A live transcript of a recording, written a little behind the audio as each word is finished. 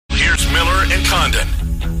Miller and Condon.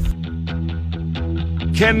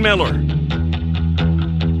 Ken Miller.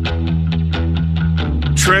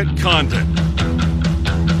 Trent Condon.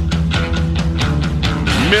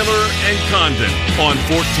 Miller and Condon on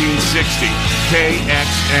 1460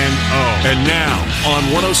 KXNO. And now on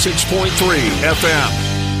 106.3 FM.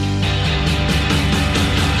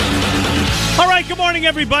 All right, good morning,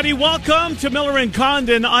 everybody. Welcome to Miller and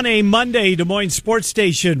Condon on a Monday, Des Moines Sports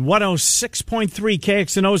Station, 106.3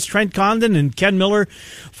 KXNO's Trent Condon and Ken Miller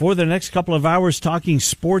for the next couple of hours talking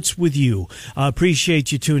sports with you.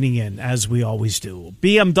 Appreciate you tuning in, as we always do.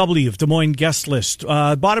 BMW of Des Moines guest list.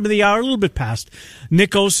 Bottom of the hour, a little bit past.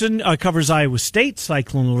 Nick Osen covers Iowa State,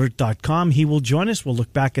 CycloneAlert.com. He will join us. We'll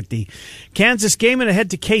look back at the Kansas game and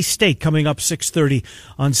ahead to K-State coming up 6:30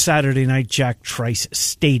 on Saturday night, Jack Trice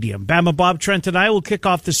Stadium. Bama Bob, Trent and I will kick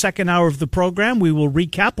off the second hour of the program. We will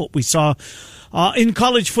recap what we saw in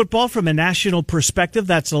college football from a national perspective.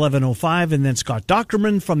 That's 11:05. And then Scott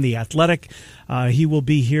Docterman from The Athletic. He will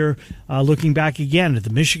be here looking back again at the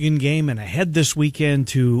Michigan game and ahead this weekend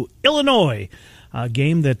to Illinois. A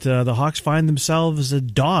game that the Hawks find themselves a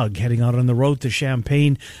dog heading out on the road to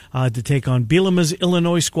Champaign to take on Bielema's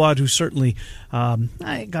Illinois squad, who certainly,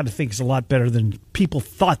 I got to think, is a lot better than people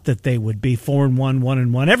thought that they would be. 4-1,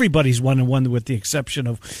 1-1. Everybody's 1-1 with the exception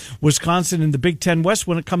of Wisconsin in the Big Ten West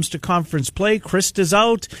when it comes to conference play. Christ is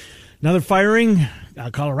out. Another firing.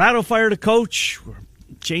 Colorado fired a coach. We're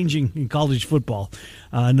changing in college football,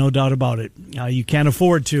 no doubt about it. You can't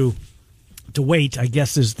afford to wait, I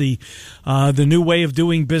guess, is the new way of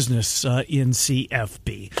doing business in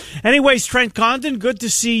CFB. Anyways, Trent Condon, good to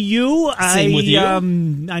see you. Same with you.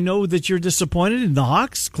 I know that you're disappointed in the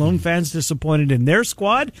Hawks. Clone fans disappointed in their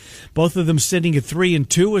squad. Both of them sitting at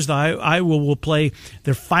 3-2 as the Iowa will play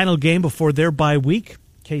their final game before their bye week.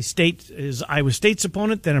 K-State is Iowa State's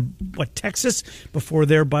opponent, then Texas before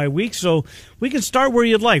their bye week. So we can start where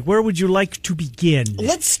you'd like. Where would you like to begin?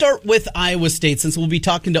 Let's start with Iowa State, since we'll be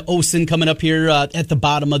talking to Osen coming up here at the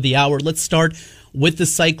bottom of the hour. Let's start with the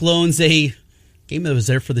Cyclones, a game that was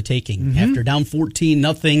there for the taking. After down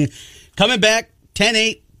 14-0, coming back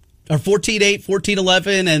 10-8, or 14-8,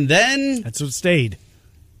 14-11, and then... That's what stayed.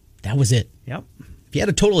 That was it. Yep. If you had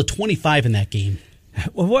a total of 25 in that game.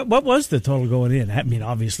 Well, what was the total going in? I mean,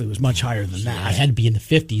 obviously it was much higher than that. It had to be in the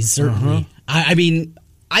 50s, certainly. I mean,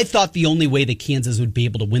 I thought the only way that Kansas would be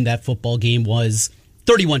able to win that football game was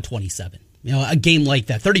 31-27. You know, a game like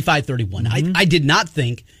that, 35-31. I did not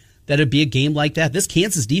think that it'd be a game like that. This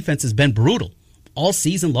Kansas defense has been brutal all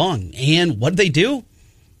season long. And what did they do?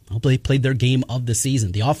 Well, they played their game of the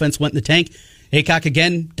season. The offense went in the tank. Haycock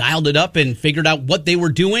again dialed it up and figured out what they were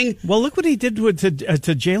doing. Well, look what he did to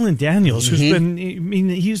Jalen Daniels, who's been, I mean,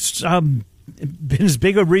 he's been as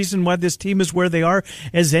big a reason why this team is where they are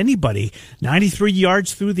as anybody. 93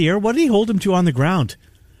 yards through the air. What did he hold him to on the ground?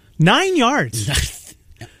 9 yards.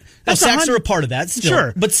 Now, sacks are a part of that, still.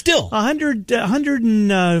 Sure. But still. 100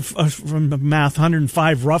 and, from math,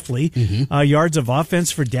 105 roughly yards of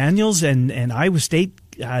offense for Daniels, and Iowa State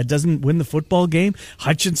doesn't win the football game.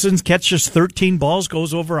 Hutchinson's catches 13 balls,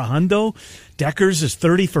 goes over a hundo. Deckers is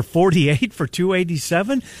 30 for 48 for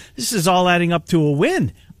 287. This is all adding up to a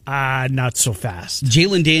win. Not so fast.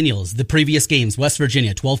 Jalen Daniels, the previous games, West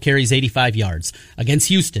Virginia, 12 carries, 85 yards. Against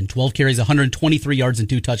Houston, 12 carries, 123 yards and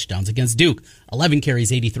 2 touchdowns. Against Duke, 11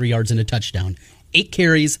 carries, 83 yards and a touchdown. 8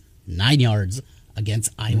 carries, 9 yards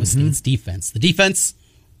against Iowa State's defense. The defense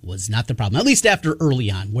was not the problem, at least after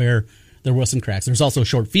early on, where there was some cracks. There's also a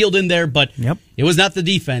short field in there, but it was not the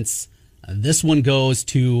defense. This one goes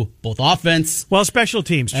to both offense, special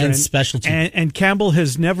teams, and special teams. And Campbell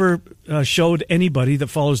has never showed anybody that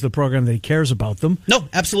follows the program that he cares about them. No,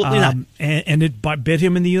 absolutely not. And it bit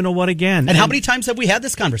him in the you-know-what again. And how many times have we had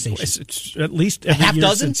this conversation? It's at least every half year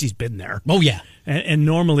dozen since he's been there. Oh, yeah. And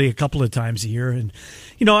normally a couple of times a year. And,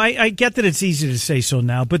 you know, I get that it's easy to say so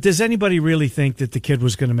now, but does anybody really think that the kid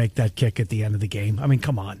was going to make that kick at the end of the game? I mean,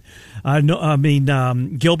 come on.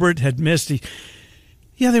 Gilbert had missed.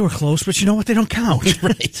 Yeah, they were close, but you know what? They don't count.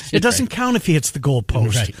 Right. It doesn't count if he hits the goal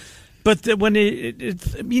post. Right. But when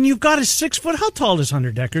you've got a 6 foot. How tall is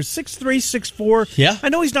Hunter Decker? 6'3", 6'4". Yeah. I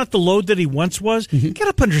know he's not the load that he once was. Get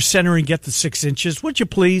up under center and get the 6 inches, would you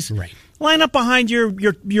please? Right. Line up behind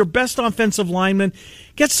your best offensive lineman.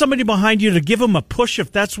 Get somebody behind you to give him a push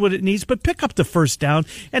if that's what it needs, but pick up the first down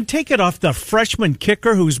and take it off the freshman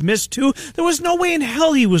kicker who's missed 2. There was no way in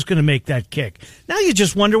hell he was going to make that kick. Now you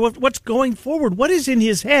just wonder what's going forward. What is in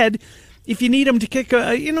his head if you need him to kick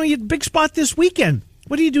a big spot this weekend?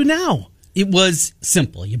 What do you do now? It was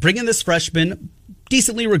simple. You bring in this freshman,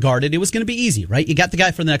 decently regarded. It was going to be easy, right? You got the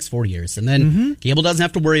guy for the next 4 years, and then Gable doesn't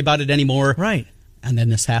have to worry about it anymore. Right. And then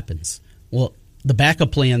this happens. Well, the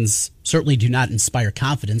backup plans certainly do not inspire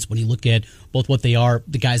confidence when you look at both what they are,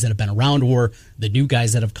 the guys that have been around, or the new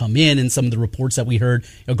guys that have come in, and some of the reports that we heard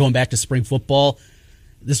going back to spring football.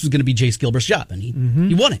 This was going to be Jace Gilbert's job, and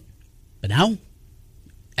he won it. But now,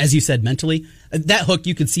 as you said, mentally, that hook,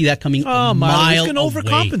 you can see that coming a mile he's going to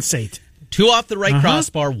overcompensate. 2 off the right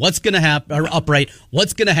crossbar. What's going to happen? Or upright.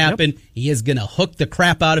 What's going to happen? Yep. He is going to hook the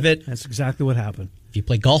crap out of it. That's exactly what happened. If you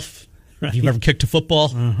play golf, if you've ever kicked a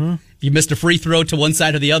football, if you missed a free throw to one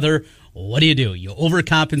side or the other, what do? You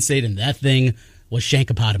overcompensate, and that thing was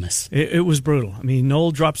Shankopotamus. It was brutal. I mean,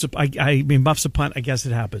 Noel drops muffs a punt. I guess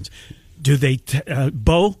it happens. Do they,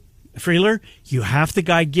 Bo Freeler, you have to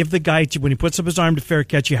give the guy, when he puts up his arm to fair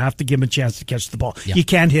catch, you have to give him a chance to catch the ball. Yep. You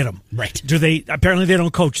can't hit him. Right. Apparently they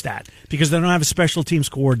don't coach that because they don't have a special teams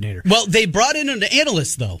coordinator. Well, they brought in an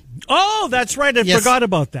analyst, though. Oh, that's right. I forgot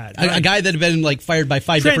about that. A guy that had been fired by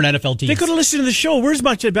 5 different NFL teams. They could have listened to the show. Where's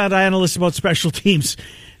much about analysts about special teams?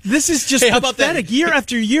 This is just pathetic. Year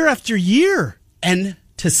after year after year. And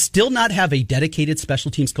to still not have a dedicated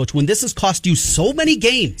special teams coach when this has cost you so many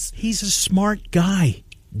games. He's a smart guy.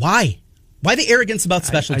 Why? Why the arrogance about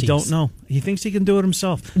special teams? I don't know. He thinks he can do it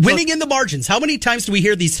himself. Winning in the margins. How many times do we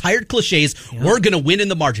hear these tired cliches? Yeah. We're going to win in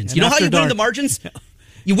the margins. You know how you win in the margins? Yeah.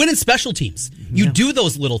 You win in special teams. You do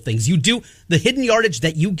those little things. You do the hidden yardage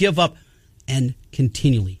that you give up, and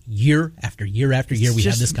continually, year after year after year, we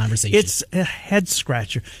have this conversation. It's a head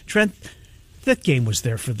scratcher. Trent, that game was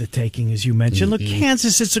there for the taking, as you mentioned. Look,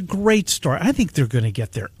 Kansas, it's a great story. I think they're going to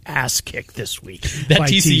get their ass kicked this week by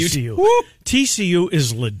TCU. TCU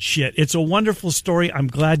is legit. It's a wonderful story. I'm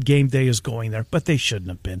glad game day is going there, but they shouldn't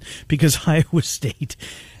have been because Iowa State.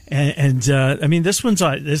 And I mean, this one's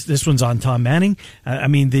on Tom Manning. I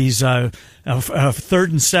mean, these 3rd and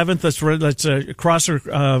 7th. Let's crosser.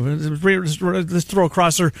 Let's throw a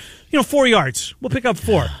crosser. 4 yards. We'll pick up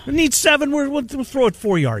 4. We need 7. We'll throw it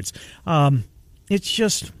 4 yards. It's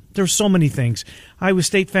just there's so many things. Iowa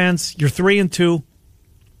State fans, you're 3-2.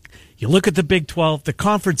 You look at the Big 12. The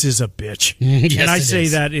conference is a bitch, yes, and I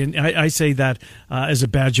say that as a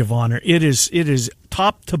badge of honor. It is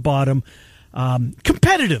top to bottom.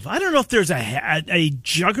 Competitive. I don't know if there's a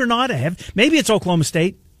juggernaut. Maybe it's Oklahoma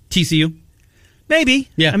State. TCU. Maybe.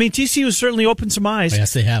 Yeah. I mean, TCU has certainly opened some eyes.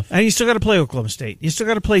 Yes, they have. And you still got to play Oklahoma State. You still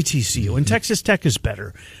got to play TCU. And Texas Tech is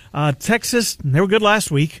better. Texas, they were good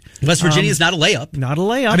last week. West Virginia is not a layup. Not a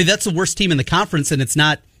layup. I mean, that's the worst team in the conference, and it's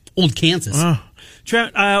not old Kansas.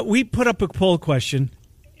 Trent, we put up a poll question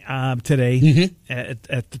today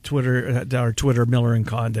at the Twitter, our Twitter, Miller and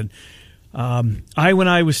Condon. Iowa and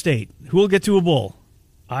Iowa State. Who will get to a bowl?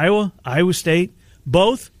 Iowa, Iowa State,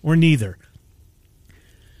 both, or neither?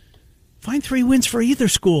 Find 3 wins for either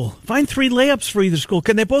school. Find 3 layups for either school.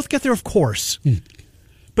 Can they both get there? Of course.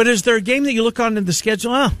 But is there a game that you look on in the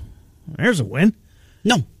schedule? There's a win.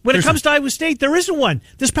 No. When it comes to Iowa State, there isn't one.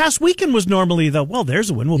 This past weekend was normally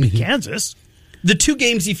there's a win. Will be Kansas. The 2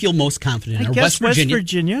 games you feel most confident in are West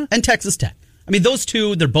Virginia and Texas Tech. I mean, those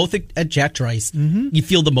 2, they're both at Jack Trice. You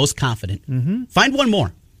feel the most confident. Find one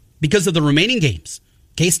more because of the remaining games.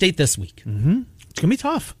 K-State this week. It's going to be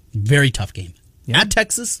tough. Very tough game. At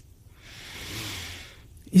Texas.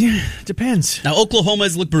 Yeah, depends. Now, Oklahoma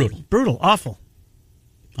has looked brutal. Brutal. Awful.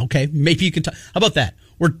 Okay, maybe you can talk. How about that?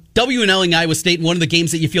 We're W&Ling Iowa State, and one of the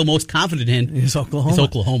games that you feel most confident in is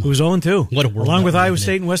Oklahoma. Who's 0-2. What a world. Along with Iowa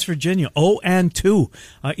State and West Virginia. 0-2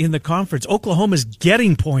 in the conference. Oklahoma's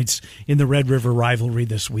getting points in the Red River rivalry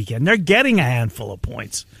this weekend. They're getting a handful of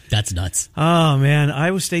points. That's nuts. Oh, man.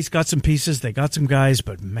 Iowa State's got some pieces. They got some guys,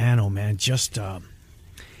 but man, oh, man,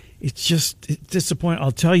 it's disappointing.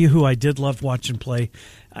 I'll tell you who I did love watching play,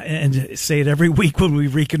 and say it every week when we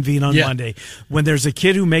reconvene on Monday. When there's a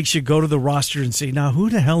kid who makes you go to the roster and say, now, who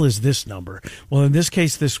the hell is this number? Well, in this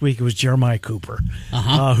case this week, it was Jeremiah Cooper,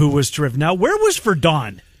 who was terrific. Now, where was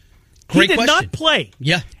Verdon? He did not play.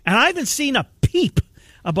 Yeah. And I haven't seen a peep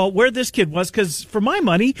about where this kid was, because for my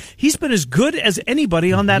money, he's been as good as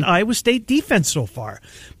anybody on that Iowa State defense so far.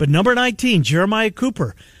 But number 19, Jeremiah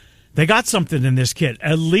Cooper, they got something in this kid.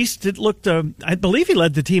 At least it looked, I believe he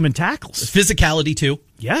led the team in tackles. Physicality, too.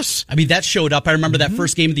 Yes. I mean, that showed up. I remember that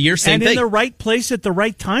first game of the year, same thing. And in the right place at the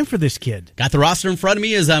right time for this kid. Got the roster in front of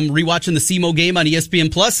me as I'm rewatching the SEMO game on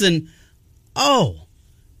ESPN Plus, and,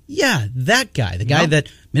 that guy. The guy that,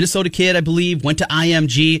 Minnesota kid, I believe, went to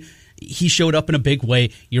IMG. He showed up in a big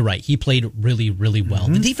way. You're right. He played really, really well.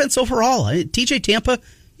 The defense overall, TJ Tampa,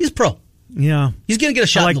 he's pro. Yeah. He's going to get a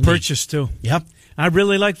shot I in the like Purchase, too. Yep. I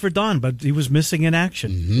really liked Verdon, but he was missing in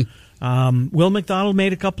action. Will McDonald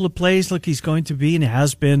made a couple of plays. Look, he's going to be and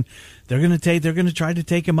has been. They're going to try to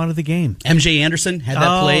take him out of the game. MJ Anderson had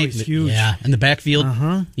that play. He's huge. Yeah, in the backfield.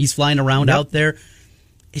 He's flying around out there.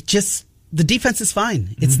 It just, the defense is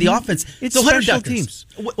fine. It's the offense. It's so Hunter special Deckers.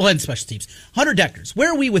 teams. Well, and special teams. Hunter Deckers, where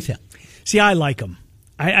are we with him? See, I like him.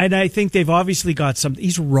 I think they've obviously got something.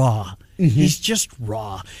 He's raw. He's just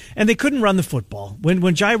raw. And they couldn't run the football. When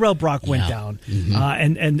Jirel Brock went down,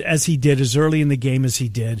 and as he did, as early in the game as he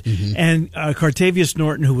did, and Cartavius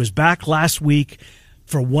Norton, who was back last week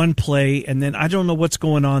for one play, and then I don't know what's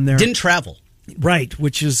going on there. Didn't travel. Right,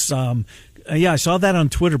 which is... I saw that on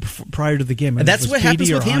Twitter prior to the game. And that's what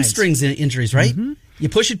happens with hamstrings injuries, right? You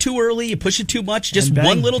push it too early, you push it too much, just bang,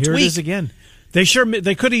 one little here tweak. It is again. They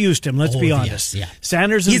could have used him, let's be honest. Yes, yeah.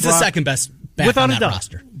 Sanders and He's Brock, the second best back without on a that doubt.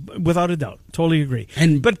 roster. Without a doubt. Totally agree.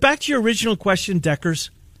 But back to your original question, Deckers.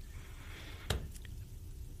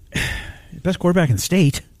 Best quarterback in the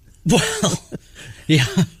state. Well, yeah.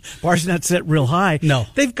 Bar's not set real high. No.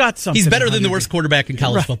 They've got something. He's better than the worst quarterback in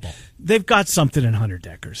college football. They've got something in Hunter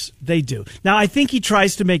Deckers. They do. Now, I think he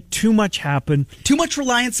tries to make too much happen. Too much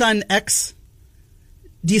reliance on X.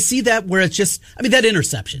 Do you see that where it's just, that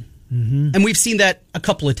interception. And we've seen that a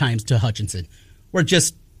couple of times to Hutchinson, where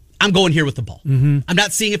just, I'm going here with the ball. I'm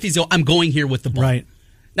not seeing if I'm going here with the ball. Right.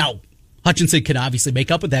 Now, Hutchinson can obviously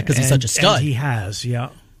make up with that because he's such a stud. And he has,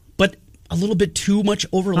 yeah. But a little bit too much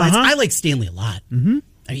over-reliance. I like Stanley a lot.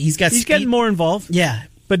 He's getting more involved. Yeah.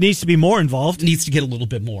 But needs to be more involved. Needs to get a little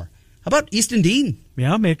bit more. How about Easton Dean?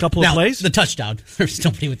 Yeah, made a couple of plays. The touchdown. There's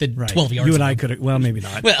nobody within 12 yards. You and I could have, well, maybe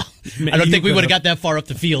not. Well, I don't think we would have got that far up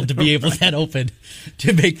the field to be able that open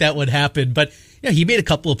to make that one happen. But yeah, he made a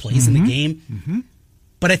couple of plays in the game.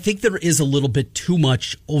 But I think there is a little bit too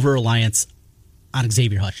much over-reliance on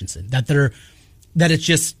Xavier Hutchinson. That it's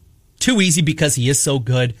just too easy because he is so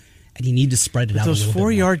good. And you need to spread it out a little bit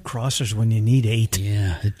more. Those 4-yard crossers when you need 8.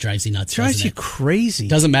 Yeah, it drives you nuts. Drives you crazy.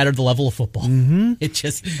 Doesn't matter the level of football. It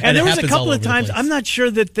just and there was a couple of times I'm not sure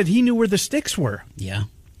that he knew where the sticks were. Yeah.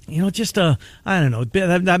 Just I don't know.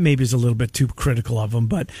 That maybe is a little bit too critical of him.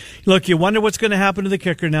 But look, you wonder what's going to happen to the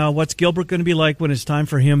kicker now. What's Gilbert going to be like when it's time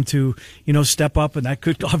for him to, step up? And that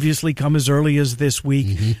could obviously come as early as this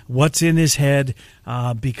week. What's in his head?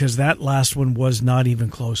 Because that last one was not even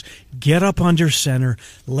close. Get up under center.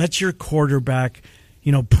 Let your quarterback,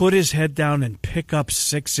 put his head down and pick up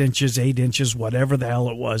 6 inches, 8 inches, whatever the hell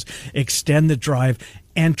it was. Extend the drive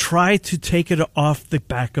and try to take it off the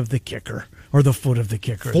back of the kicker. Or the foot of the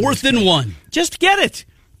kicker. 4th and 1. Just get it.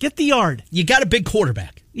 Get the yard. You got a big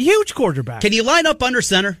quarterback. Huge quarterback. Can you line up under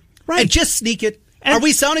center? Right. And just sneak it? Are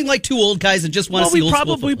we sounding like two old guys that just want to see old school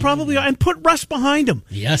football? We probably are. And put Russ behind him.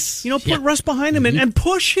 Yes. Put Russ behind him and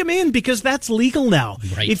push him in because that's legal now.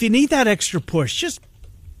 Right. If you need that extra push,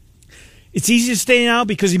 it's easy to say now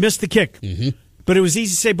because he missed the kick. But it was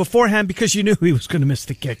easy to say beforehand because you knew he was going to miss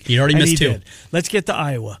the kick. He already missed 2. Did. Let's get to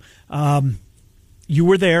Iowa. You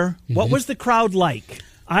were there. What was the crowd like?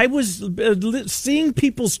 I was seeing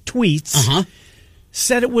people's tweets.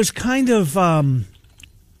 Said it was kind of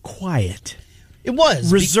quiet. It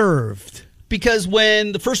was. Reserved. Because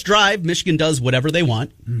when the first drive, Michigan does whatever they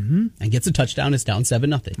want and gets a touchdown, it's down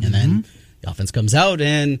 7-0. And then the offense comes out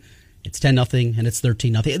and it's 10-0 and it's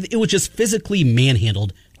 13-0. It was just physically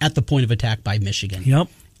manhandled at the point of attack by Michigan. Yep.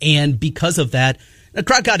 And because of that, the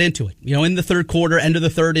crowd got into it. In the third quarter, end of the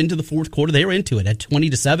third, into the fourth quarter, they were into it at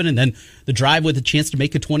 20-7, and then the drive with a chance to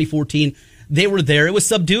make it 20-14. They were there. It was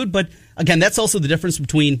subdued, but again, that's also the difference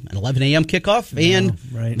between an 11 a.m. kickoff and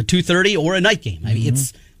a 2:30 or a night game.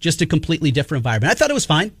 It's just a completely different environment. I thought it was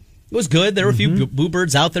fine. It was good. There were a few boo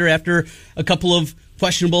birds out there after a couple of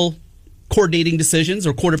questionable coordinating decisions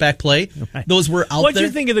or quarterback play. Right. Those were out there. What did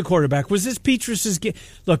you think of the quarterback? Was this Petrus's game?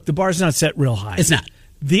 Look, the bar's not set real high. It's not.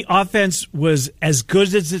 The offense was as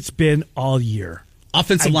good as it's been all year.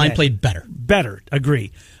 Offensive line played better. Better,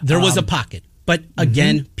 agree. There was a pocket. But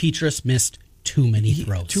again, Petrus missed too many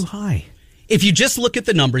throws. Too high. If you just look at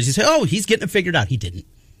the numbers, you say, oh, he's getting it figured out. He didn't.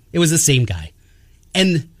 It was the same guy.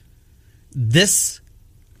 And this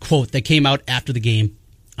quote that came out after the game,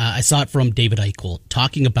 I saw it from David Eichel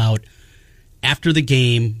talking about after the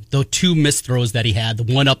game, the 2 missed throws that he had,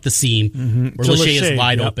 the one up the seam where Lachey is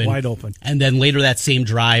wide open. And then later that same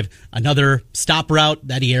drive, another stop route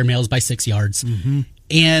that he airmails by 6 yards.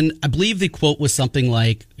 And I believe the quote was something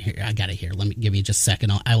like, here, I got it here. Let me give you just a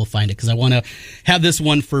second. I will find it because I want to have this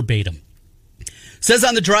one verbatim. Says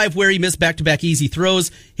on the drive where he missed back-to-back easy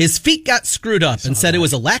throws, his feet got screwed up and said it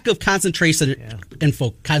was a lack of concentration and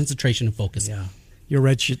focus. Yeah, you're a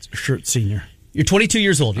red shirt senior. You're 22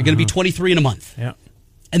 years old. You're going to be 23 in a month. Yeah.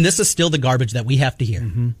 And this is still the garbage that we have to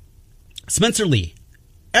hear. Spencer Lee,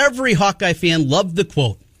 Every Hawkeye fan loved the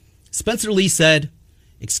quote. Spencer Lee said,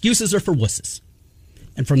 "Excuses are for wusses."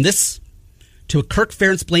 And from this to a Kirk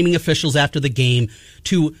Ferentz blaming officials after the game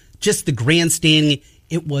to just the grandstanding,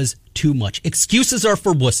 it was too much. Excuses are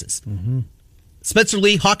for wusses. Mm-hmm. Spencer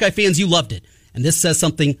Lee, Hawkeye fans, you loved it. And this says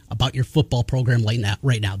something about your football program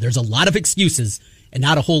right now. There's a lot of excuses and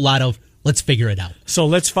not a whole lot of let's figure it out. So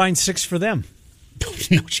let's find 6 for them.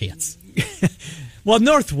 No chance. Well,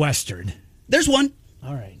 Northwestern. There's one.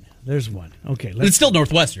 All right, there's one. Okay, it's still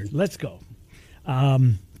Northwestern. Let's go.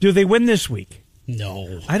 Do they win this week?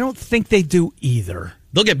 No. I don't think they do either.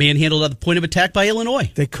 They'll get manhandled at the point of attack by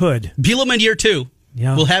Illinois. They could. Bielema in year 2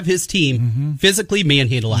 will have his team physically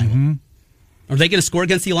manhandle Iowa. Are they going to score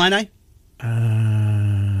against the Illini?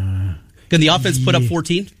 Can the offense put up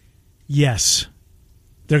 14? Yes.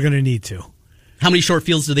 They're going to need to. How many short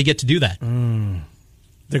fields do they get to do that?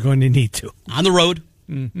 They're going to need to. On the road.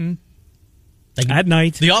 At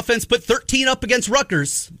night. The offense put 13 up against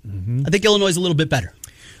Rutgers. I think Illinois is a little bit better.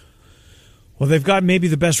 Well, they've got maybe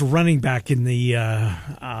the best running back in the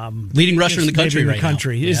leading rusher in the country right now.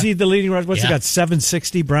 Is he the leading rusher? What's he got?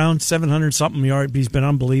 760 Brown, 700 something yards. He's been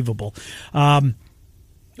unbelievable.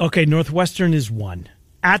 Okay, Northwestern is 1.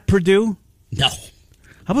 At Purdue? No.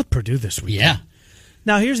 How about Purdue this week? Yeah.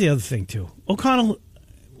 Now, here's the other thing, too. O'Connell,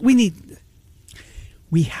 we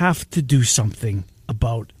have to do something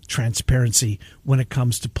about transparency when it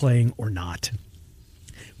comes to playing or not.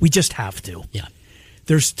 We just have to. Yeah.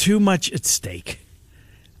 There's too much at stake.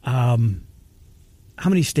 How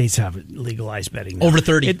many states have legalized betting now? Over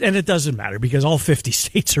 30. And it doesn't matter because all 50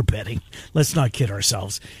 states are betting. Let's not kid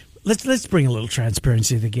ourselves. Let's bring a little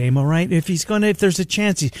transparency to the game, all right? If there's a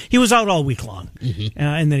chance, he was out all week long,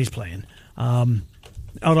 and then he's playing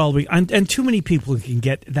out all week, and too many people can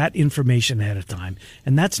get that information ahead of time,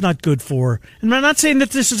 and that's not good for. And I'm not saying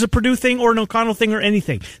that this is a Purdue thing or an O'Connell thing or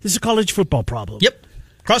anything. This is a college football problem. Yep,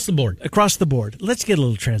 across the board. Across the board. Let's get a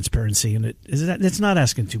little transparency in it. It's not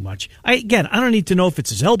asking too much. I don't need to know if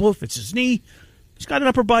it's his elbow, if it's his knee. He's got an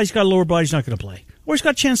upper body, he's got a lower body, he's not going to play. Or he's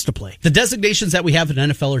got a chance to play. The designations that we have in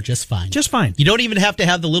NFL are just fine. Just fine. You don't even have to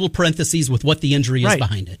have the little parentheses with what the injury is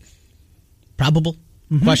behind it. Probable,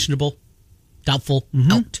 questionable, doubtful,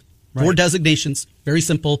 out. 4 designations. Very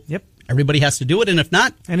simple. Yep. Everybody has to do it, and if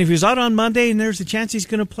not... And if he's out on Monday and there's a chance he's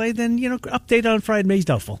going to play, then, update on Friday, he's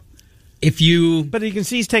doubtful. But you can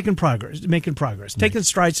see he's making progress, taking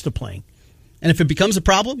strides to playing. And if it becomes a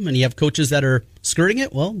problem and you have coaches that are skirting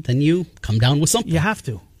it, well, then you come down with something. You have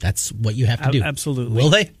to. That's what you have to do. Absolutely. Will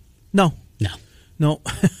they? No. No.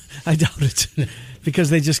 I doubt it.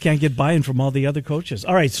 Because they just can't get buy-in from all the other coaches.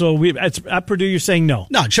 All right, so at Purdue, you're saying no.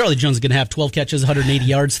 No, Charlie Jones is going to have 12 catches, 180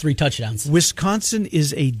 yards, 3 touchdowns. Wisconsin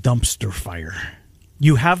is a dumpster fire.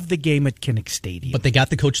 You have the game at Kinnick Stadium. But they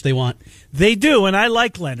got the coach they want. They do, and I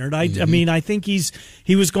like Leonard. I mean, I think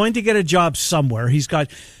he was going to get a job somewhere.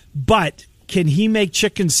 But can he make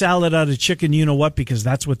chicken salad out of chicken you-know-what? Because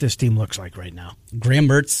that's what this team looks like right now. Graham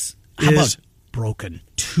Mertz is broken.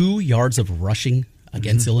 2 yards of rushing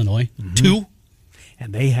against Illinois. 2.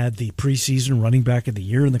 And they had the preseason running back of the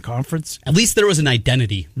year in the conference. At least there was an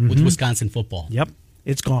identity with Wisconsin football. Yep,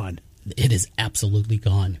 it's gone. It is absolutely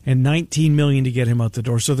gone. And $19 million to get him out the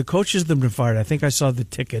door. So the coaches that have been fired, I think I saw the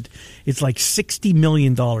ticket. It's like $60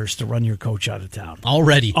 million to run your coach out of town.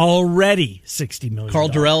 Already $60 million. Carl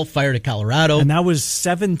Durrell fired at Colorado. And that was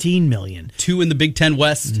 $17 million. 2 in the Big Ten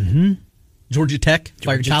West. Georgia Tech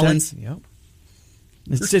fired Collins. Yep.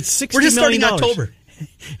 It's $60 million. We're just starting October.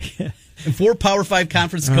 Yeah. And 4 Power 5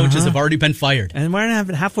 conference coaches have already been fired. And we're not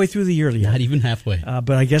halfway through the year yet. Not even halfway.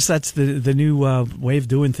 But I guess that's the new way of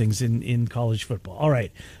doing things in college football. All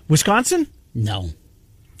right. Wisconsin? No.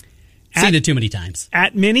 Seen it too many times.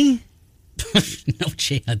 At Minnie? No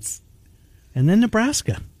chance. And then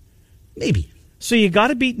Nebraska. Maybe. So you got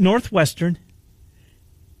to beat Northwestern.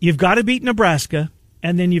 You've got to beat Nebraska.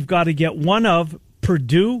 And then you've got to get one of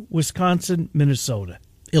Purdue, Wisconsin, Minnesota.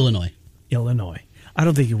 Illinois. I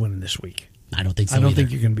don't think you're winning this week. I don't think so. I don't either.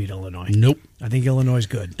 think you're going to beat Illinois. Nope. I think Illinois is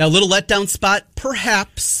good. Now, a little letdown spot,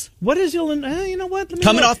 perhaps. What is Illinois? You know what?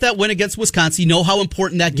 Coming off that win against Wisconsin, you know how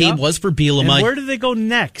important that game was for Bielema. And where do they go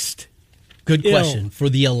next? Good question. For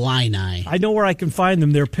the Illini. I know where I can find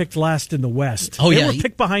them. They're picked last in the West. They were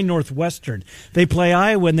picked behind Northwestern. They play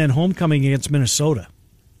Iowa and then homecoming against Minnesota.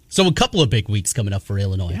 So a couple of big weeks coming up for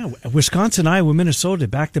Illinois. Yeah, Wisconsin, Iowa, Minnesota,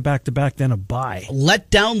 back-to-back, then a bye.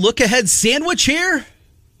 Letdown, look-ahead sandwich here.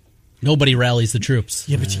 Nobody rallies the troops.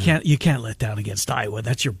 Yeah, but you can't let down against Iowa.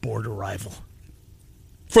 That's your border rival.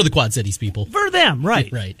 For the Quad Cities people. For them,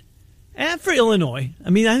 right. Right. And for Illinois,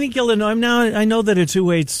 I mean, I think Illinois. Now I know that it's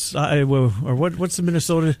who hates Iowa, or what's the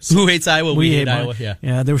Minnesota? Who hates Iowa? We hate Iowa.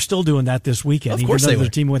 Yeah, they were still doing that this weekend. Of course, even though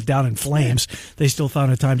their team went down in flames, they still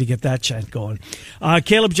found a time to get that chant going.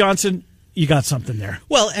 Caleb Johnson, you got something there.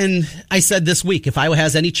 Well, and I said this week, if Iowa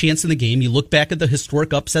has any chance in the game, you look back at the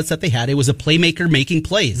historic upsets that they had, it was a playmaker making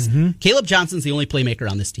plays. Mm-hmm. Caleb Johnson's the only playmaker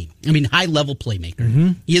on this team. I mean, high-level playmaker.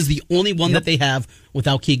 Mm-hmm. He is the only one that they have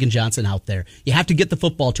without Keegan Johnson out there. You have to get the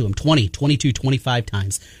football to him 20, 22, 25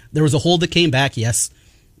 times. There was a hold that came back, yes.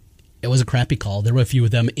 It was a crappy call. There were a few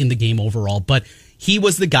of them in the game overall, but he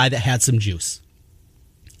was the guy that had some juice.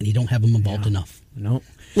 And you don't have him involved enough. Nope.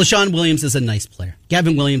 LaShawn Williams is a nice player.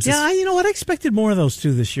 Gavin Williams is... Yeah, you know what? I expected more of those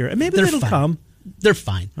two this year. And maybe it'll come. They're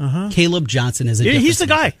fine. Caleb Johnson is a difference. He's the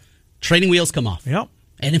guy. Training wheels come off. Yep.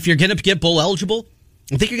 And if you're going to get bowl eligible,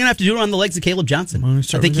 I think you're going to have to do it on the legs of Caleb Johnson. I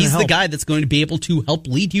think he's the guy that's going to be able to help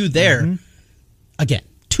lead you there. Mm-hmm. Again,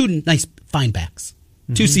 two nice fine backs.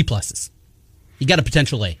 Mm-hmm. 2 C+. You got a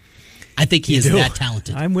potential A. I think he is that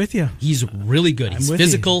talented. I'm with you. He's really good. He's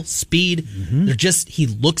physical, speed. Mm-hmm. He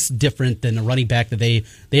looks different than a running back that they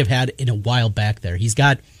have had in a while back there. He's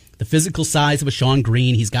got the physical size of a Sean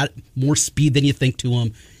Green. He's got more speed than you think to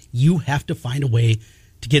him. You have to find a way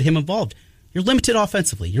to get him involved. You're limited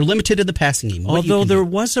offensively. You're limited in the passing game. Although there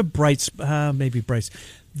was a maybe Bryce.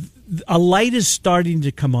 A light is starting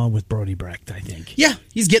to come on with Brody Brecht, I think. Yeah,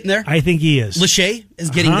 he's getting there. I think he is. Lachey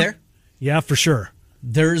is getting there. Yeah, for sure.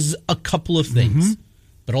 There's a couple of things,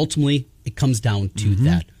 but ultimately it comes down to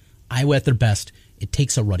that. Iowa at their best, it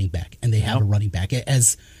takes a running back, and they have a running back.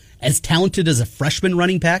 As talented as a freshman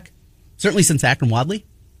running back, certainly since Akron Wadley,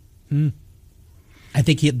 I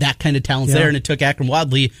think he had that kind of talent's there, and it took Akron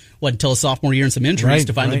Wadley, until a sophomore year and some injuries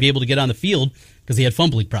to finally be able to get on the field because he had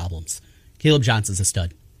fumbling problems. Caleb Johnson's a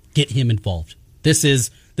stud. Get him involved. This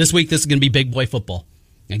week, this is going to be big boy football,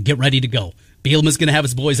 and get ready to go. Bielema's going to have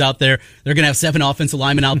his boys out there. They're going to have 7 offensive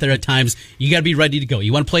linemen out there at times. You got to be ready to go.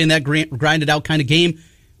 You want to play in that grinded out kind of game?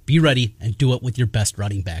 Be ready and do it with your best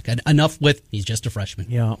running back. And enough with, he's just a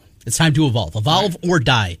freshman. Yeah. It's time to evolve. Evolve or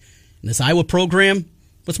die. In this Iowa program,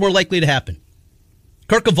 what's more likely to happen?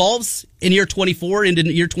 Kirk evolves in year 24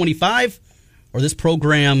 into year 25, or this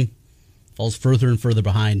program falls further and further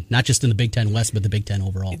behind, not just in the Big Ten West, but the Big Ten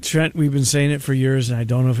overall. Trent, we've been saying it for years, and I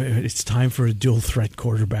don't know if it's time for a dual-threat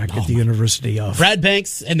quarterback at the University of... Brad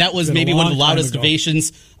Banks, and that was maybe one of the loudest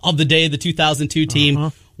ovations of the day, the 2002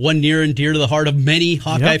 team. One near and dear to the heart of many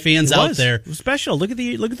Hawkeye fans out there. It was special. Look at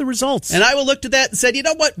the results. And Iowa looked at that and said, you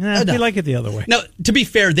know what? We like it the other way. Now, to be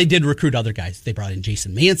fair, they did recruit other guys. They brought in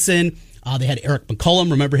Jason Manson. They had Eric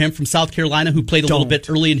McCollum, remember him from South Carolina, who played a little bit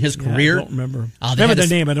early in his career. I don't remember. Remember the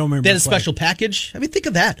name, I don't remember. They had a special package. I mean, think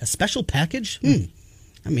of that. A special package?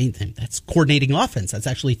 I mean, that's coordinating offense. That's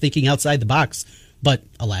actually thinking outside the box. But,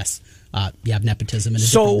 alas, you have nepotism in a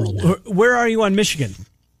different world now. So, where are you on Michigan?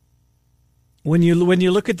 When you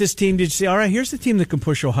look at this team, did you say, all right, here's the team that can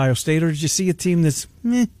push Ohio State, or did you see a team that's,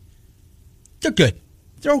 meh? They're good.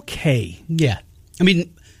 They're okay. Yeah. I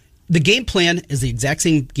mean... The game plan is the exact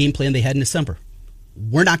same game plan they had in December.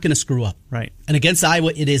 We're not going to screw up. Right. And against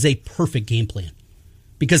Iowa, it is a perfect game plan.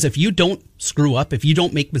 Because if you don't screw up, if you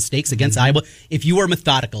don't make mistakes against Iowa, if you are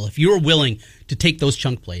methodical, if you are willing to take those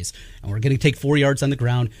chunk plays, and we're going to take 4 yards on the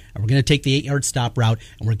ground, and we're going to take the 8-yard stop route,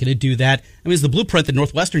 and we're going to do that. I mean, it's the blueprint that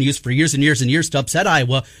Northwestern used for years and years and years to upset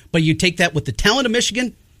Iowa, but you take that with the talent of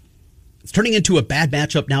Michigan, it's turning into a bad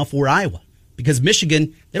matchup now for Iowa. Because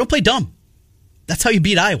Michigan, they don't play dumb. That's how you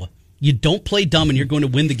beat Iowa. You don't play dumb and you're going to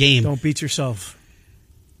win the game. Don't beat yourself.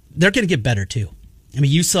 They're going to get better, too. I mean,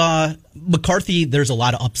 you saw McCarthy, there's a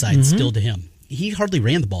lot of upside still to him. He hardly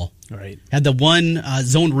ran the ball. Right. Had the one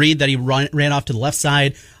zone read that he ran off to the left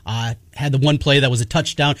side. Had the one play that was a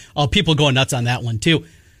touchdown. Oh, people going nuts on that one, too.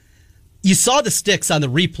 You saw the sticks on the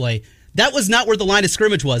replay. That was not where the line of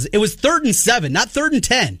scrimmage was. It was 3rd and 7, not 3rd and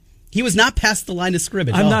 10. He was not past the line of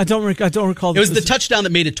scrimmage. I don't recall. It was the touchdown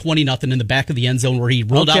that made it 20-0 in the back of the end zone where he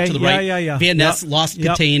rolled out to the right. Van Ness lost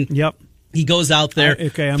contain. Yep. He goes out there,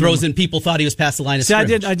 throws in. People thought he was past the line of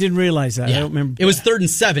scrimmage. I didn't realize that. Yeah. I don't remember. It was 3rd and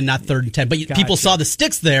 7, not 3rd and 10. But people saw the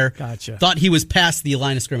sticks there. Thought he was past the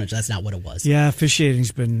line of scrimmage. That's not what it was. Yeah,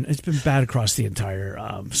 officiating's been bad across the entire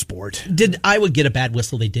sport. Did Iowa get a bad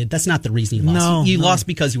whistle? They did. That's not the reason you lost. No, you lost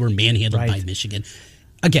because you were manhandled by Michigan.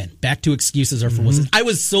 Again, back to excuses or for whistles. I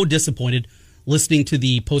was so disappointed listening to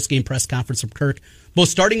the post-game press conference from Kirk, both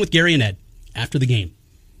starting with Gary and Ed after the game.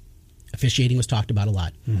 Officiating was talked about a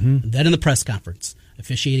lot. Then in the press conference,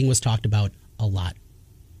 officiating was talked about a lot.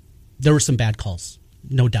 There were some bad calls,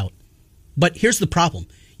 no doubt. But here's the problem.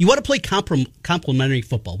 You want to play complementary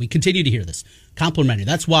football. We continue to hear this. Complementary.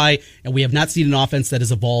 That's why, and we have not seen an offense that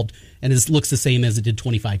has evolved and looks the same as it did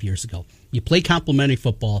 25 years ago. You play complementary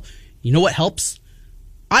football. You know what helps?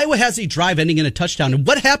 Iowa has a drive ending in a touchdown. And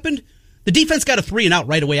what happened? The defense got a 3-and-out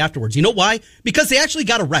right away afterwards. You know why? Because they actually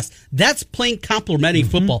got a rest. That's playing complementary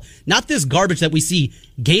football, not this garbage that we see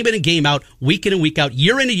game in and game out, week in and week out,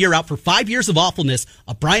 year in and year out for 5 years of awfulness.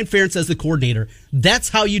 Brian Ferentz as the coordinator. That's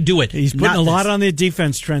how you do it. He's putting a lot on the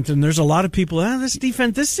defense, Trent, and there's a lot of people, this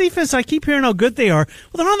defense, I keep hearing how good they are.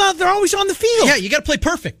 Well, they're always on the field. Yeah, you got to play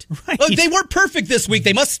perfect. Right. Well, they weren't perfect this week.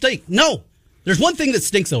 They must stink. No. There's one thing that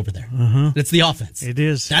stinks over there. It's the offense. It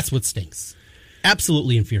is. That's what stinks.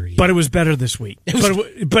 Absolutely infuriating. But it was better this week.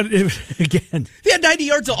 Again, they had 90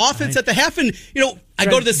 yards of offense at the half, and I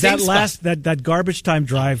go to the same spot. That garbage time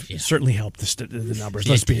drive certainly helped the numbers.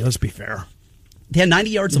 Let's be fair. They had 90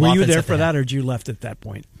 yards of offense. Were you there for that, or did you left at that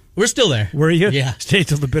point? We're still there. Were you? Yeah. Stay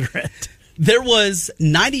till the bitter end. There was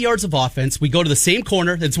 90 yards of offense. We go to the same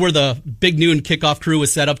corner. That's where the big noon kickoff crew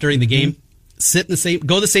was set up during the game. Sit in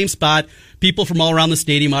go to the same spot. People from all around the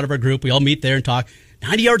stadium out of our group. We all meet there and talk.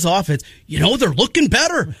 90 yards of offense. They're looking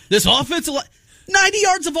better. This offense, 90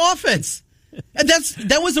 yards of offense. And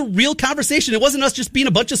that was a real conversation. It wasn't us just being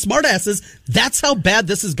a bunch of smartasses. That's how bad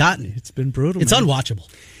this has gotten. It's been brutal. It's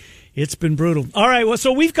unwatchable. It's been brutal. All right, well,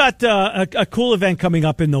 so we've got a cool event coming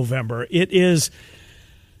up in November. It is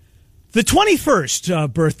the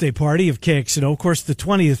 21st birthday party of KXNO. Of course, the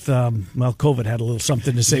 20th, COVID had a little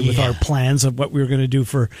something to say with our plans of what we were going to do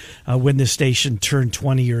for when this station turned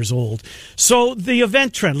 20 years old. So the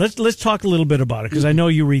event, Trent, let's talk a little bit about it, because I know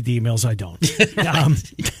you read the emails, I don't.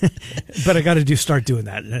 But I got to start doing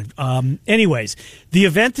that. Anyways, the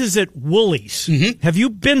event is at Woolies. Have you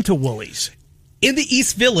been to Woolies? In the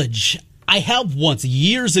East Village. I have once,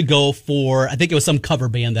 years ago, for, I think it was some cover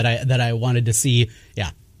band that I wanted to see. Yeah.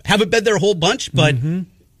 Haven't been there a whole bunch, but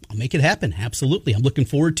I'll make it happen. Absolutely. I'm looking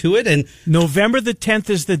forward to it. And November the 10th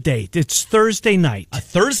is the date. It's Thursday night. A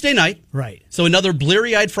Thursday night. Right. So another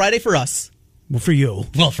bleary-eyed Friday for us. Well, for you.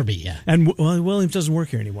 Well, for me, yeah. And Williams doesn't work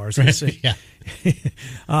here anymore, I was going to say. Yeah.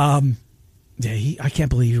 I can't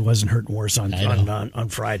believe he wasn't hurting worse on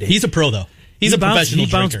Friday. He's a pro, though. He's a professional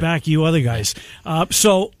drinker. He bounced back, you other guys.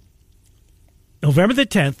 So, November the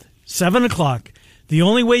 10th, 7 o'clock, the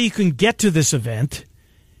only way you can get to this event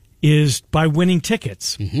is by winning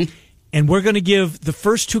tickets. And we're going to give the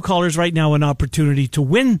first two callers right now an opportunity to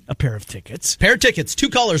win a pair of tickets. Pair of tickets, two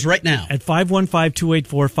callers right now. At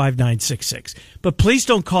 515-284-5966. But please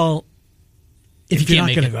don't call if you're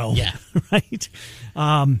not going to go. Yeah. Right?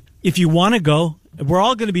 If you want to go, we're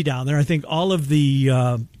all going to be down there. I think all of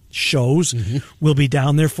the shows will be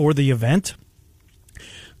down there for the event.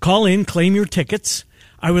 Call in, claim your tickets.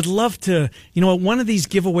 I would love to, one of these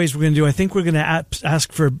giveaways we're going to do, I think we're going to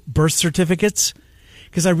ask for birth certificates,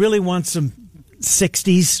 because I really want some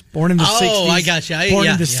 60s, born in the 60s. Oh, I got you. Born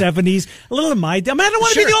in the 70s. A little of my, I don't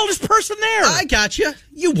want to be the oldest person there. I got you.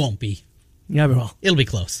 You won't be. Yeah, well. It'll be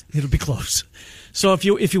close. It'll be close. So if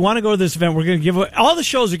you want to go to this event, we're going to give away, all the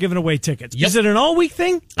shows are giving away tickets. Yep. Is it an all-week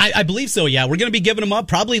thing? I believe so, yeah. We're going to be giving them up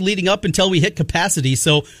probably leading up until we hit capacity.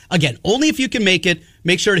 So, again, only if you can make it.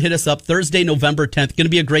 Make sure to hit us up Thursday, November 10th. Going to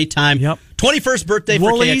be a great time. Yep. 21st birthday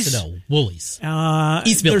Woolies, for KXNO. Woolies.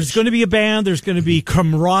 East Village. There's going to be a band. There's going to be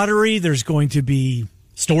camaraderie. There's going to be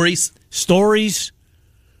stories.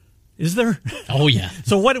 Is there? Oh, yeah.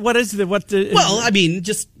 So what is the well, I mean,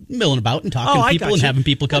 just milling about and talking to people and having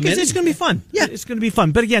people come in. It's going to be fun. Yeah, it's going to be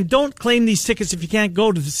fun. But again, don't claim these tickets if you can't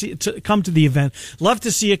go to come to the event. Love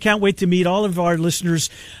to see you. Can't wait to meet all of our listeners.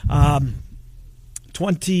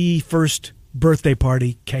 21st birthday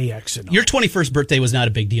party, KXNO. Your 21st birthday was not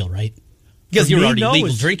a big deal, right? Because you were already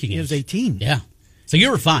legal drinking. It was 18. Yeah. So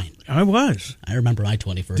you were fine. I was. I remember my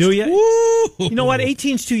 21st. Do you? Woo! You know what?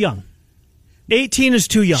 18's too young. 18 is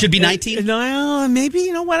too young. Should be 19? No, maybe.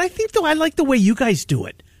 You know what? I think, though, I like the way you guys do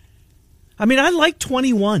it. I mean, I like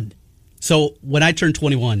 21. So when I turned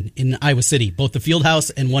 21 in Iowa City, both the Fieldhouse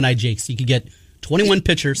and One Eye Jake's, you could get 21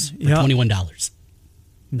 pitchers for $21.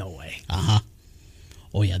 No way. Uh-huh.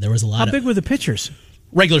 Oh, yeah, there was a lot. How big were the pitchers?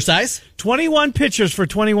 Regular size. 21 pitchers for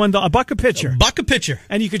 $21. A buck a pitcher. A buck a pitcher.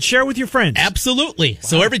 And you could share with your friends. Absolutely. Wow.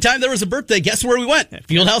 So every time there was a birthday, guess where we went?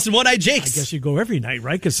 Fieldhouse and One Eye Jake's. I guess you go every night,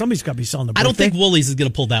 right? Because somebody's got to be selling the birthday. I don't think Woolies is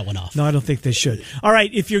going to pull that one off. No, I don't think they should. All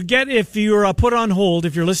right, if you're put on hold,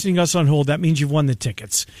 if you're listening to us on hold, that means you've won the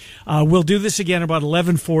tickets. We'll do this again about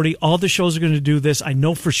 11:40. All the shows are going to do this. I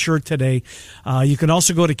know for sure today. You can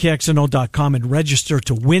also go to KXNO.com and register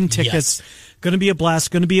to win tickets. Going to be a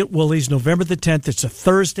blast. Going to be at Woolies November the 10th. It's a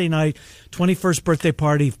Thursday night, 21st birthday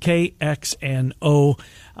party of KXNO.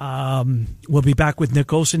 We'll be back with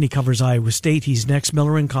Nick Olson. He covers Iowa State. He's next.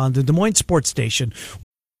 Miller and Condon, Des Moines Sports Station.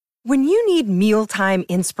 When you need mealtime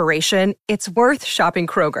inspiration, it's worth shopping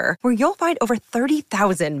Kroger, where you'll find over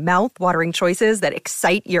 30,000 mouth-watering choices that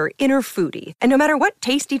excite your inner foodie. And no matter what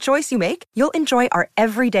tasty choice you make, you'll enjoy our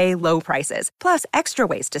everyday low prices, plus extra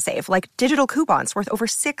ways to save, like digital coupons worth over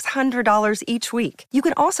 $600 each week. You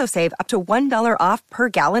can also save up to $1 off per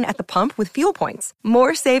gallon at the pump with fuel points.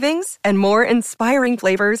 More savings and more inspiring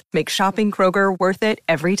flavors make shopping Kroger worth it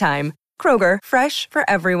every time. Kroger, fresh for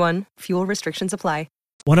everyone. Fuel restrictions apply.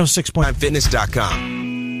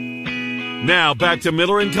 106.fitness.com. Now back to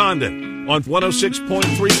Miller and Condon on 106.3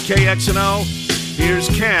 KXNO. Here's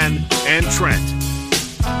Ken and Trent.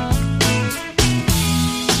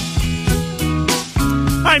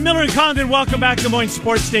 Hi, Miller and Condon. Welcome back to Des Moines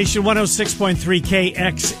Sports Station 106.3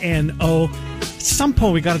 KXNO. At some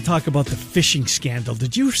point, we got to talk about the fishing scandal.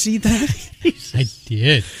 Did you see that? I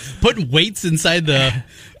did. Putting weights inside the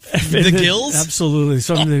gills? Absolutely.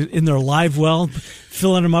 Some in their live well,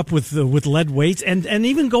 filling them up with lead weights, and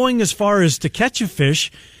even going as far as to catch a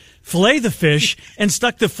fish, fillet the fish, and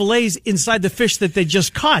stuck the fillets inside the fish that they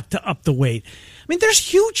just caught to up the weight. I mean, there's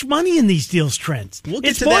huge money in these deals, Trent. We'll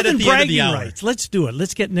get it's to more that than at the end of bragging the hour. rights. Let's do it.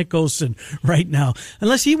 Let's get Nick Olson right now,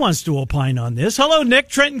 unless he wants to opine on this. Hello, Nick,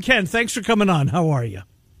 Trent, and Ken. Thanks for coming on. How are you?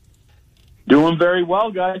 Doing very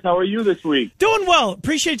well, guys. How are you this week? Doing well.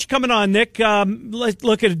 Appreciate you coming on, Nick. Let's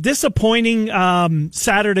look at a disappointing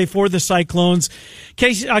Saturday for the Cyclones.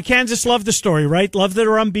 Kansas loved the story, right? Love that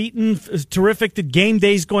they're unbeaten. Terrific that game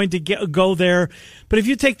day's going to go there. But if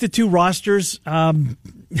you take the two rosters, Iowa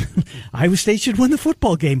State should win the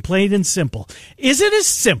football game, plain and simple. Is it as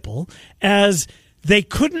simple as they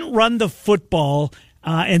couldn't run the football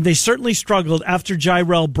and they certainly struggled after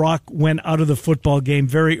Jirel Brock went out of the football game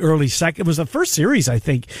very early. It was the first series, I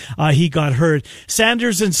think, he got hurt.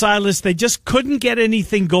 Sanders and Silas, they just couldn't get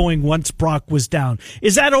anything going once Brock was down.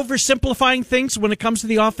 Is that oversimplifying things when it comes to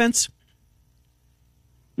the offense?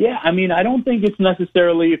 Yeah, I mean, I don't think it's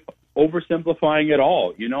necessarily oversimplifying at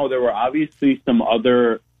all. You know, there were obviously some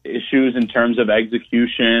other issues in terms of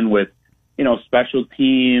execution with, special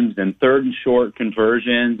teams and third and short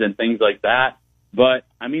conversions and things like that. But,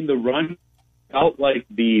 I mean, the run felt like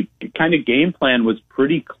the kind of game plan was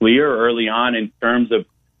pretty clear early on in terms of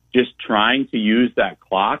just trying to use that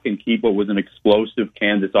clock and keep what was an explosive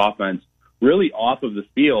Kansas offense really off of the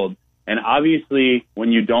field. And obviously,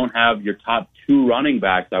 when you don't have your top two running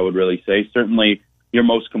backs, I would really say, certainly your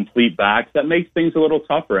most complete backs, that makes things a little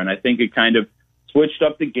tougher. And I think it kind of switched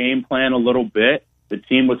up the game plan a little bit. The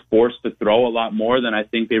team was forced to throw a lot more than I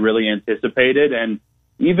think they really anticipated. And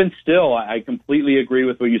even still, I completely agree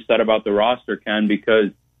with what you said about the roster, Ken,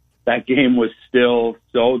 because that game was still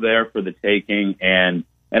so there for the taking, and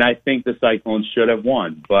I think the Cyclones should have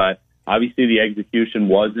won. But obviously the execution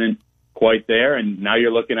wasn't quite there, and now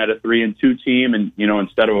you're looking at a 3-2 team, and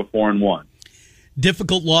instead of a 4-1.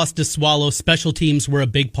 Difficult loss to swallow. Special teams were a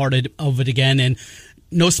big part of it again, and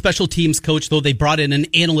no special teams coach, though they brought in an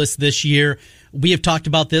analyst this year. We have talked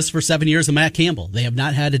about this for 7 years of Matt Campbell. They have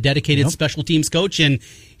not had a dedicated special teams coach, and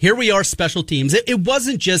here we are, special teams. It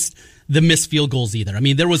wasn't just the missed field goals either. I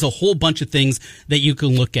mean, there was a whole bunch of things that you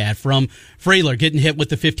can look at, from Frailer getting hit with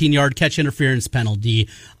the 15-yard catch interference penalty,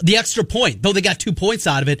 the extra point. Though they got 2 points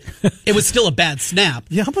out of it, it was still a bad snap.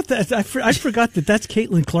 Yeah, how about that? I forgot that's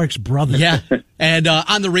Caitlin Clark's brother. Yeah, and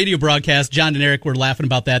on the radio broadcast, John and Eric were laughing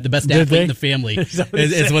about that. The best athlete in the family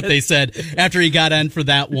is what they said after he got on for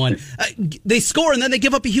that one. They score, and then they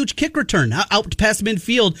give up a huge kick return out past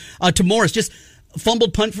midfield to Morris. Just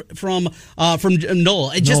fumbled punt from Noel.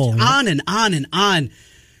 And just on and on and on.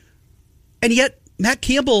 And yet, Matt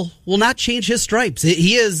Campbell will not change his stripes.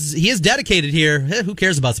 He is dedicated here. Who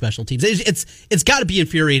cares about special teams? It's got to be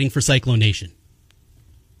infuriating for Cyclone Nation.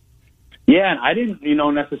 Yeah, and I didn't,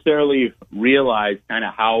 necessarily realize kind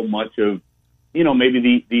of how much of,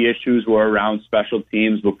 maybe the issues were around special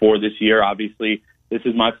teams before this year. Obviously, this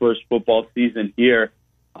is my first football season here.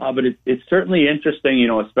 But it's certainly interesting,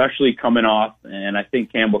 especially coming off, and I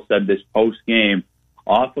think Campbell said this post-game,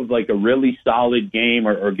 off of like a really solid game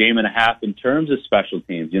or game and a half in terms of special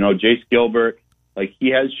teams. Jace Gilbert, like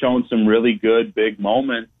he has shown some really good big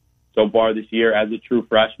moments so far this year as a true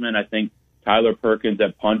freshman. I think Tyler Perkins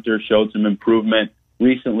at punter showed some improvement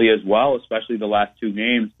recently as well, especially the last two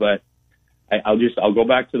games. But I'll go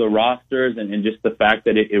back to the rosters and just the fact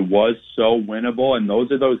that it was so winnable. And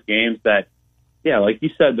those are those games that, yeah, like you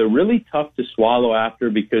said, they're really tough to swallow after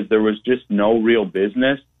because there was just no real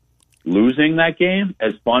business. losing that game,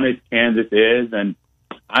 as fun as Kansas is, and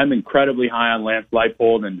I'm incredibly high on Lance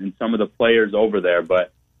Leipold and some of the players over there,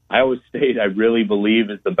 but Iowa State, I really believe,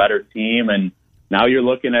 is the better team, and now you're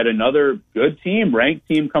looking at another good team, ranked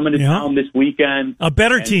team coming to town this weekend. A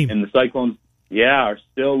better team. And the Cyclones, are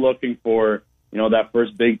still looking for, that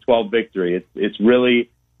first Big 12 victory. It's really,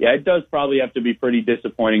 it does probably have to be pretty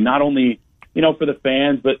disappointing, not only, for the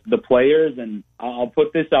fans, but the players. And I'll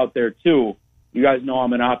put this out there, too. You guys know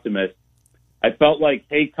I'm an optimist. I felt like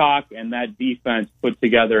Haycock and that defense put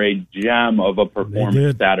together a gem of a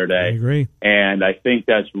performance Saturday. I agree. And I think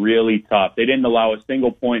that's really tough. They didn't allow a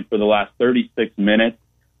single point for the last 36 minutes,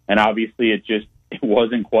 and obviously it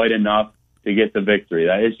wasn't quite enough to get the victory.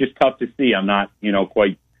 That is just tough to see. I'm not,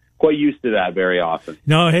 quite used to that very often.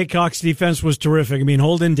 No, Haycock's defense was terrific. I mean,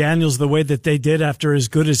 Holden Daniels, the way that they did after as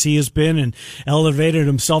good as he has been and elevated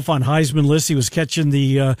himself on Heisman lists, he was catching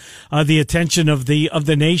the attention of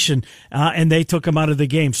the nation, and they took him out of the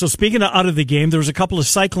game. So speaking of out of the game, there was a couple of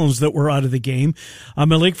Cyclones that were out of the game.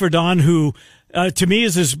 Malik Verdon, who to me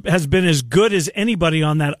has been as good as anybody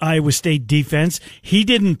on that Iowa State defense. He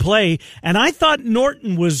didn't play, and I thought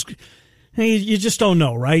Norton was. You just don't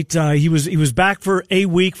know, right? He was back for a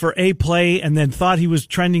week for a play, and then thought he was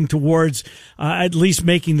trending towards at least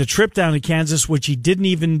making the trip down to Kansas, which he didn't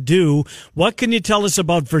even do. What can you tell us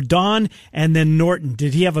about Verdon and then Norton?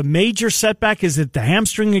 Did he have a major setback? Is it the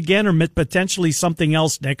hamstring again, or potentially something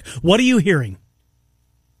else, Nick? What are you hearing?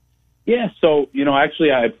 Yeah, so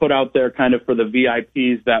actually, I put out there kind of for the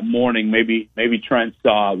VIPs that morning. Maybe Trent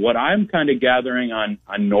saw what I'm kind of gathering on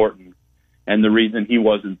Norton. And the reason he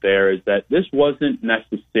wasn't there is that this wasn't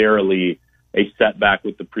necessarily a setback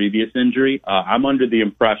with the previous injury. I'm under the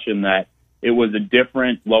impression that it was a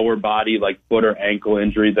different lower body, like foot or ankle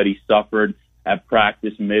injury that he suffered at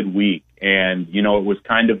practice midweek. And, it was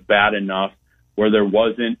kind of bad enough where there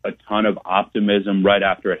wasn't a ton of optimism right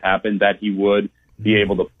after it happened that he would be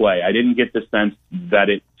able to play. I didn't get the sense that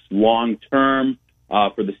it's long-term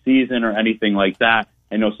for the season or anything like that.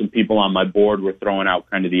 I know some people on my board were throwing out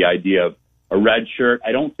kind of the idea of a red shirt.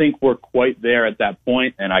 I don't think we're quite there at that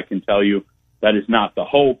point, and I can tell you that is not the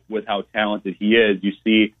hope with how talented he is. You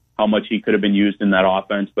see how much he could have been used in that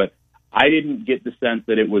offense, but I didn't get the sense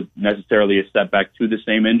that it was necessarily a setback to the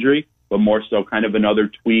same injury, but more so kind of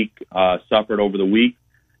another tweak suffered over the week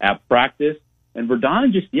at practice. And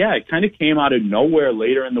Verdon it kind of came out of nowhere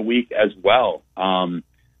later in the week as well.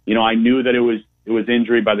 I knew that it was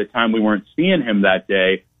injury by the time we weren't seeing him that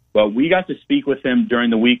day. But we got to speak with him during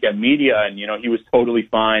the week at media, and, he was totally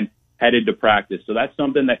fine, headed to practice. So that's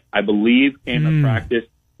something that I believe came to practice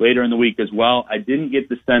later in the week as well. I didn't get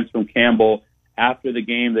the sense from Campbell after the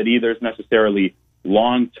game that either is necessarily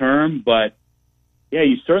long-term, but,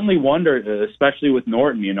 you certainly wonder, especially with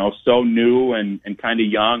Norton, so new and kind of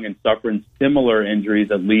young and suffering similar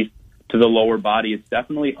injuries, at least to the lower body. It's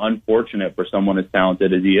definitely unfortunate for someone as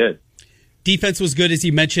talented as he is. Defense was good, as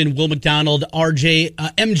you mentioned. Will McDonald,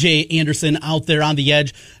 MJ Anderson out there on the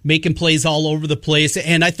edge, making plays all over the place.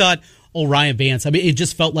 And I thought, Ryan Vance, it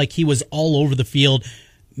just felt like he was all over the field.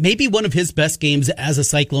 Maybe one of his best games as a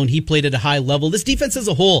Cyclone. He played at a high level. This defense as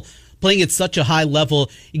a whole, playing at such a high level,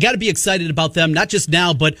 you got to be excited about them, not just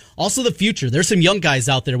now, but also the future. There's some young guys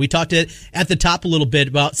out there. We talked at the top a little bit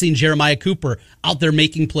about seeing Jeremiah Cooper out there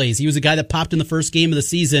making plays. He was a guy that popped in the first game of the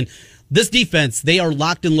season. This defense, they are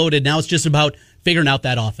locked and loaded. Now it's just about figuring out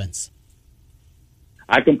that offense.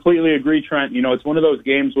 I completely agree, Trent. It's one of those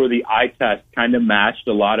games where the eye test kind of matched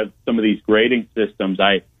a lot of some of these grading systems.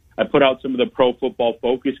 I put out some of the Pro Football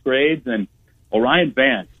Focus grades, and Orion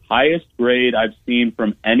Vance, highest grade I've seen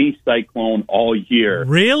from any Cyclone all year.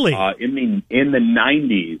 Really? In the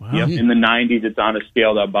 90s. Wow. Yep, in the 90s, it's on a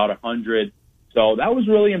scale to about 100. So that was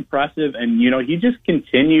really impressive, and, he just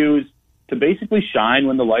continues to basically shine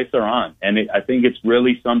when the lights are on. And I think it's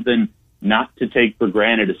really something not to take for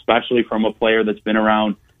granted, especially from a player that's been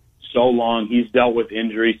around so long. He's dealt with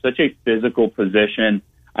injury, such a physical position.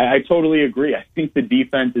 I totally agree. I think the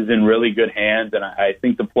defense is in really good hands, and I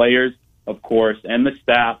think the players, of course, and the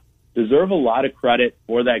staff deserve a lot of credit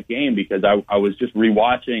for that game, because I was just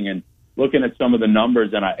rewatching and looking at some of the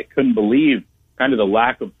numbers, and I couldn't believe kind of the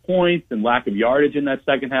lack of points and lack of yardage in that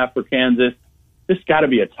second half for Kansas. This got to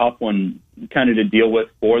be a tough one kind of to deal with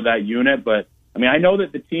for that unit. But, I know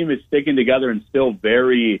that the team is sticking together and still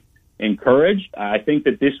very encouraged. I think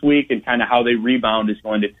that this week and kind of how they rebound is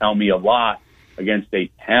going to tell me a lot. against a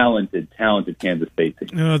talented Kansas State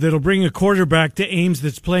team. That'll bring a quarterback to Ames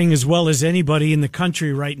that's playing as well as anybody in the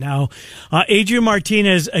country right now. Adrian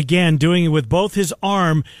Martinez, again, doing it with both his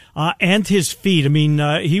arm and his feet. I mean,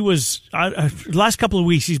 he was, last couple of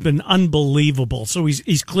weeks, he's been unbelievable. So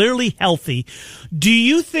he's clearly healthy. Do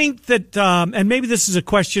you think that, and maybe this is a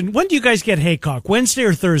question, when do you guys get Haycock, Wednesday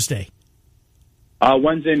or Thursday?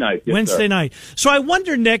 Wednesday night. Yes, Wednesday sir. night. So I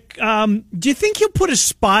wonder, Nick, do you think he'll put a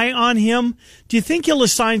spy on him? Do you think he'll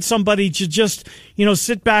assign somebody to just,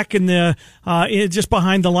 sit back in the just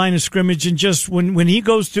behind the line of scrimmage and just when he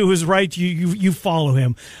goes to his right, you follow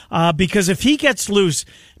him? Because if he gets loose,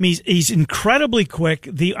 I mean, he's incredibly quick.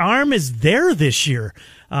 The arm is there this year.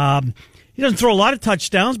 He doesn't throw a lot of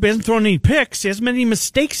touchdowns, but he hasn't thrown any picks. He hasn't made any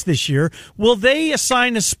mistakes this year. Will they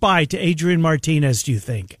assign a spy to Adrian Martinez, do you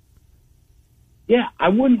think? Yeah, I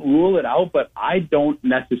wouldn't rule it out, but I don't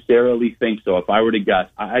necessarily think so if I were to guess.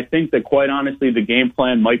 I think that, quite honestly, the game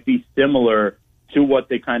plan might be similar to what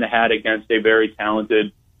they kind of had against a very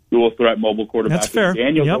talented dual-threat mobile quarterback, That's fair.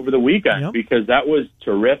 Daniels, Yep. over the weekend, because that was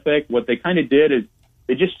terrific. What they kind of did is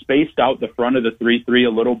they just spaced out the front of the 3-3 a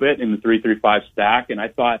little bit in the 3-3-5 stack, and I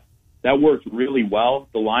thought that worked really well.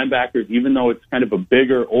 The linebackers, even though it's kind of a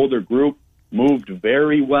bigger, older group, moved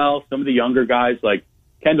very well. Some of the younger guys, like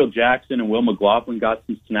Kendall Jackson and Will McLaughlin, got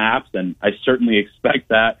some snaps, and I certainly expect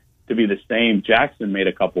that to be the same. Jackson made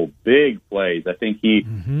a couple big plays. I think he,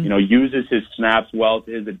 uses his snaps well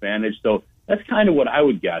to his advantage. So that's kind of what I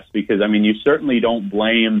would guess, because, I mean, you certainly don't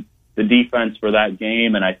blame the defense for that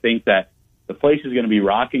game, and I think that the place is going to be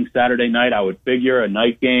rocking Saturday night. I would figure a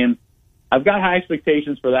night game. I've got high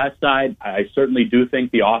expectations for that side. I certainly do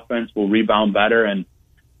think the offense will rebound better, and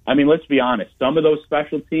I mean, let's be honest. Some of those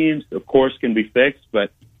special teams, of course, can be fixed, but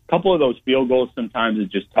a couple of those field goals sometimes is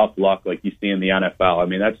just tough luck like you see in the NFL. I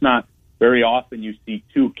mean, that's not very often you see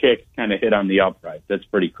two kicks kind of hit on the upright. That's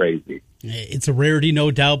pretty crazy. It's a rarity, no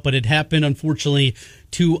doubt, but it happened, unfortunately,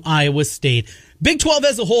 to Iowa State. Big 12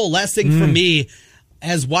 as a whole, last thing for me,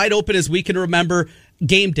 as wide open as we can remember,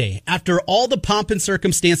 game day. After all the pomp and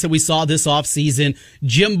circumstance that we saw this offseason,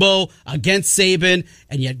 Jimbo against Saban,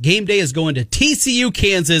 and yet game day is going to TCU,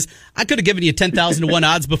 Kansas. I could have given you 10,000 to 1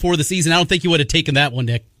 odds before the season. I don't think you would have taken that one,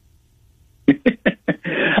 Nick.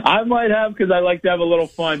 I might have, because I like to have a little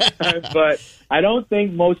fun, but I don't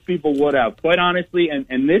think most people would have, quite honestly,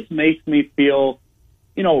 and this makes me feel,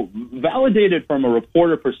 validated from a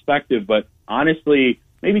reporter perspective, but honestly,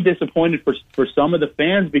 maybe disappointed for some of the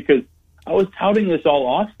fans, because I was touting this all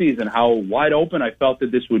offseason, how wide open I felt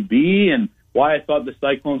that this would be and why I thought the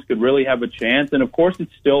Cyclones could really have a chance. And, of course,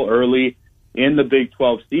 it's still early in the Big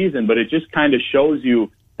 12 season, but it just kind of shows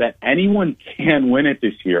you that anyone can win it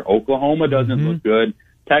this year. Oklahoma doesn't look good.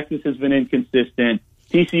 Texas has been inconsistent.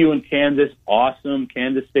 TCU and Kansas, awesome.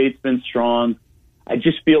 Kansas State's been strong. I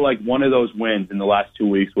just feel like one of those wins in the last 2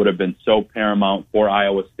 weeks would have been so paramount for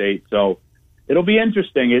Iowa State. So it'll be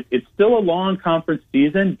interesting. It's still a long conference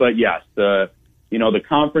season, but yes, the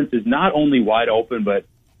conference is not only wide open, but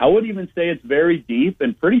I would even say it's very deep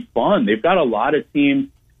and pretty fun. They've got a lot of teams,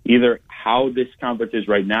 either how this conference is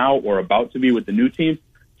right now or about to be with the new teams,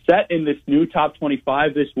 set in this new top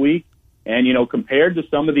 25 this week. And, compared to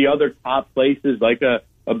some of the other top places like a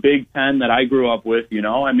Big Ten that I grew up with,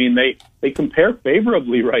 I mean, they compare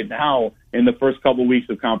favorably right now in the first couple weeks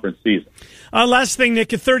of conference season. Last thing,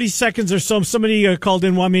 Nick, 30 seconds or so. Somebody called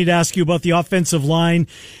in, wanted me to ask you about the offensive line.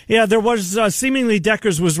 Yeah, there was seemingly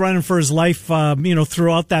Deckers was running for his life,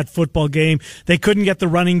 throughout that football game. They couldn't get the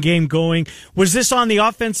running game going. Was this on the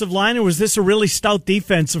offensive line, or was this a really stout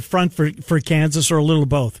defensive front for Kansas, or a little of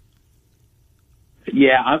both?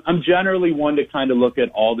 Yeah, I'm generally one to kind of look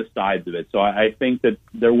at all the sides of it. So I think that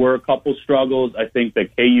there were a couple struggles. I think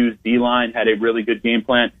that KU's D-line had a really good game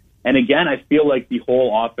plan. And again, I feel like the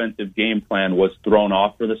whole offensive game plan was thrown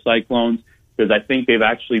off for the Cyclones, because I think they've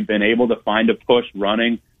actually been able to find a push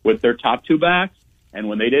running with their top two backs. And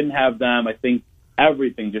when they didn't have them, I think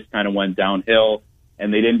everything just kind of went downhill,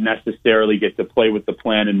 and they didn't necessarily get to play with the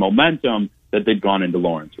plan and momentum that they'd gone into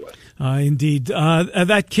Lawrence with. Indeed.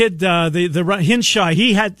 That kid, the Hinshaw,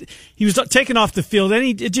 he was taken off the field.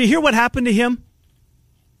 Did you hear what happened to him?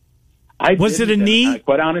 Was it a knee?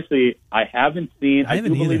 Quite honestly, I haven't seen. I do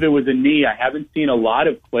believe it was a knee. I haven't seen a lot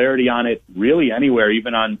of clarity on it really anywhere,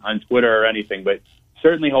 even on Twitter or anything, but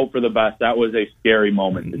certainly hope for the best. That was a scary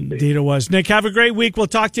moment to see. Indeed it was. Nick, have a great week. We'll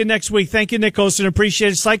talk to you next week. Thank you, Nick Osen.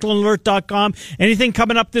 Appreciate it. CycloneAlert.com. Anything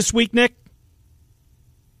coming up this week, Nick?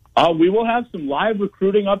 We will have some live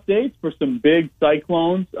recruiting updates for some big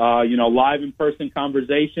Cyclones, live in-person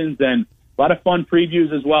conversations. And a lot of fun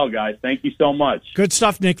previews as well, guys. Thank you so much. Good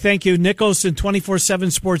stuff, Nick. Thank you. Nick Olson, 24/7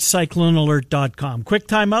 Sports, CycloneAlert.com. Quick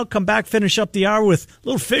timeout. Come back, finish up the hour with a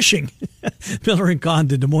little fishing. Miller and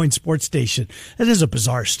Condon, Des Moines Sports Station. That is a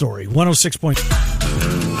bizarre story. 106.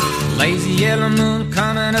 Lazy yellow moon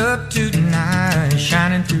coming up tonight,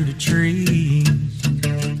 shining through the trees.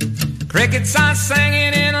 Crickets are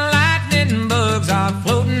singing and lightning bugs are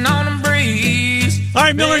floating on the breeze. All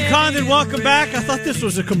right, Miller and Condon, welcome back. I thought this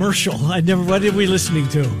was a commercial. What are we listening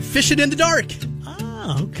to? Fishing in the dark.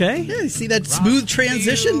 Ah, okay. Yeah, you see that smooth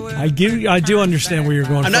transition? I do understand where you're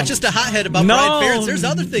going. I'm not just a hothead about Brian Ferentz. There's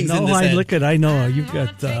other things in this head. I know. You've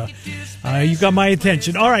got my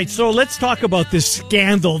attention. All right, so let's talk about this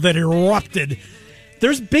scandal that erupted.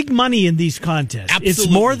 There's big money in these contests. Absolutely, it's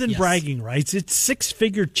more than yes. bragging rights. It's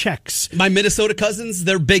six-figure checks. My Minnesota cousins,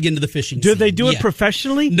 they're big into the fishing Do scene. they do it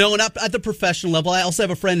professionally? No, not at the professional level. I also have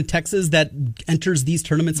a friend in Texas that enters these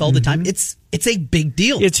tournaments all the time. It's a big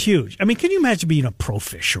deal. It's huge. I mean, can you imagine being a pro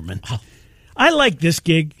fisherman? I like this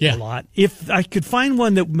gig a lot. If I could find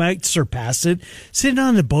one that might surpass it, sitting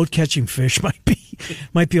on the boat catching fish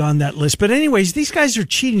might be on that list. But anyways, these guys are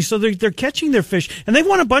cheating, so they're catching their fish, and they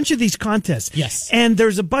won a bunch of these contests. Yes. And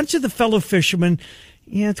there's a bunch of the fellow fishermen.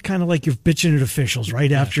 Yeah, it's kind of like you're bitching at officials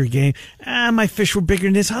right after a game. My fish were bigger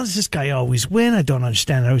than this. How does this guy always win? I don't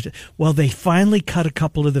understand. Well, they finally cut a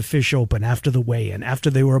couple of the fish open after the weigh-in, after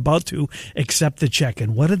they were about to accept the check.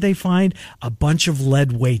 And what did they find? A bunch of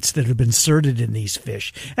lead weights that had been inserted in these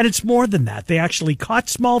fish. And it's more than that. They actually caught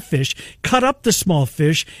small fish, cut up the small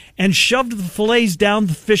fish, and shoved the fillets down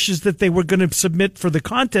the fishes that they were going to submit for the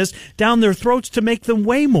contest down their throats to make them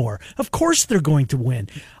weigh more. Of course they're going to win.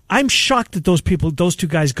 I'm shocked that those two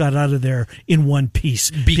guys got out of there in one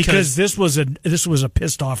piece because this was a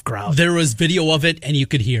pissed off crowd. There was video of it, and you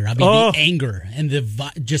could hear. I mean, the anger and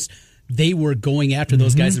they were going after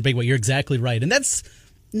those guys in a big way. You're exactly right, and that's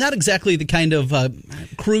not exactly the kind of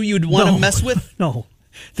crew you'd want to mess with. No,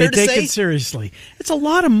 they take it seriously. It's a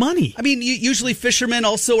lot of money. I mean, usually fishermen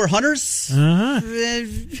also are hunters. Uh-huh.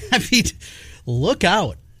 I mean, look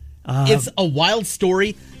out. It's a wild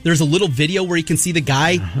story. There's a little video where you can see the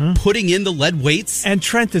guy putting in the lead weights. And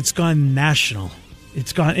Trent, it's gone national.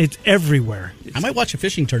 It's everywhere. I might watch a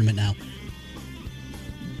fishing tournament now.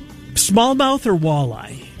 Smallmouth or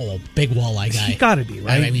walleye? Oh, big walleye guy. You got to be,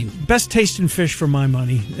 right? I mean, best tasting fish for my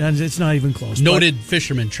money. And it's not even close. Noted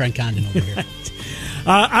fisherman Trent Condon over here.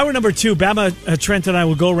 Hour number 2, Bama, Trent, and I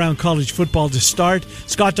will go around college football to start.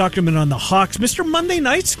 Scott Dockerman on the Hawks. Mr. Monday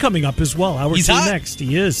Night's coming up as well. Hour 2 next.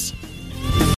 He is.